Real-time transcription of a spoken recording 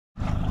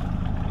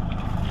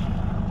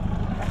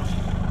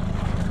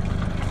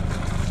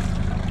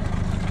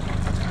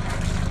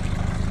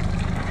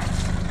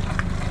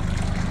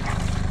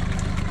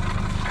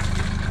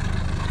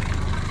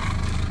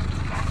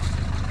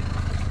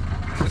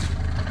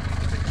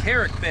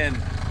Carrick Bend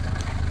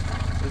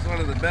is one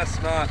of the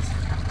best knots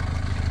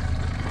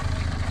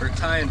for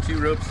tying two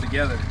ropes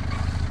together.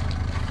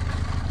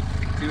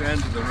 Two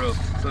ends of the rope.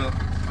 So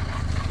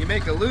you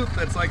make a loop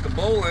that's like a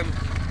bowline,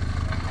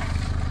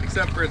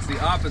 except for it's the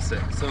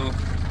opposite. So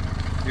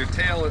your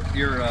tail,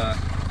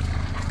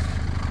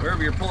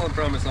 wherever you're pulling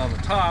from is on the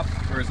top,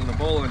 whereas in the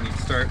bowline you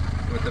start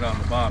with it on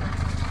the bottom.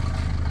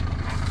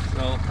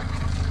 So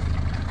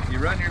you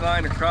run your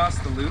line across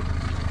the loop,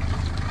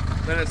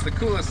 then it's the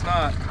coolest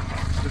knot.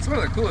 It's one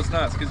of the coolest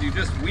knots because you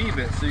just weave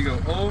it. So you go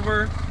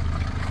over,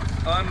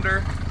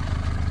 under,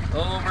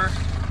 over,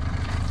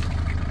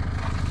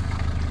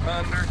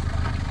 under,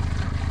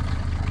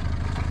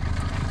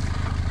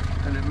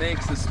 and it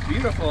makes this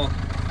beautiful,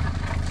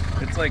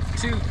 it's like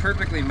two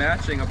perfectly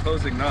matching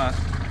opposing knots.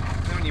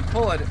 Then when you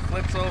pull it, it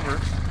flips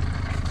over.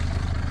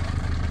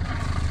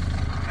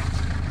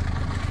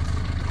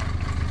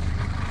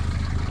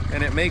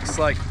 And it makes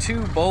like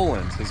two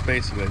bowlines, is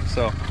basically.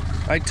 So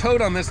I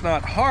towed on this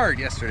knot hard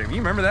yesterday. You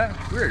remember that?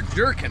 We were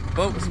jerking. The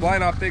boat was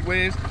flying off big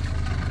waves.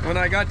 When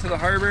I got to the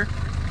harbor,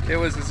 it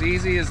was as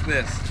easy as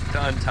this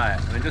to untie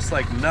it. I mean, just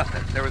like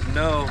nothing. There was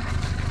no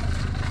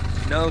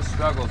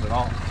struggles at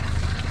all.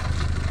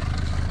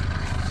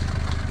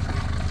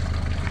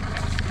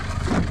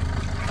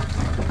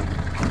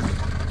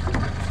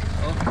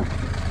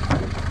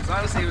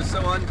 Honestly, it was so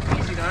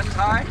easy to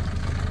untie.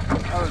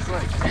 I was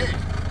like, hey,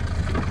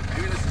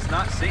 maybe this is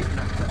not safe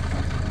enough.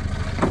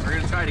 We're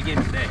gonna try it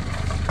again today.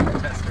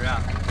 Test her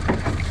out.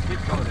 Keep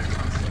going there.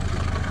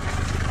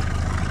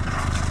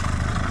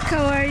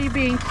 Koa, are you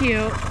being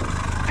cute?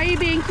 Are you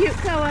being cute,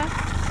 Koa?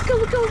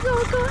 Koa, Koa,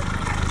 Koa, Koa.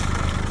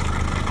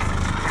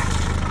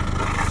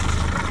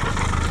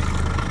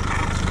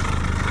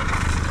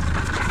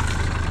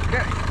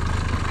 Okay.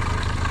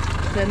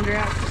 Send her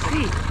out to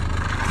sea.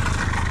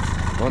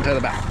 One to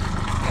the back.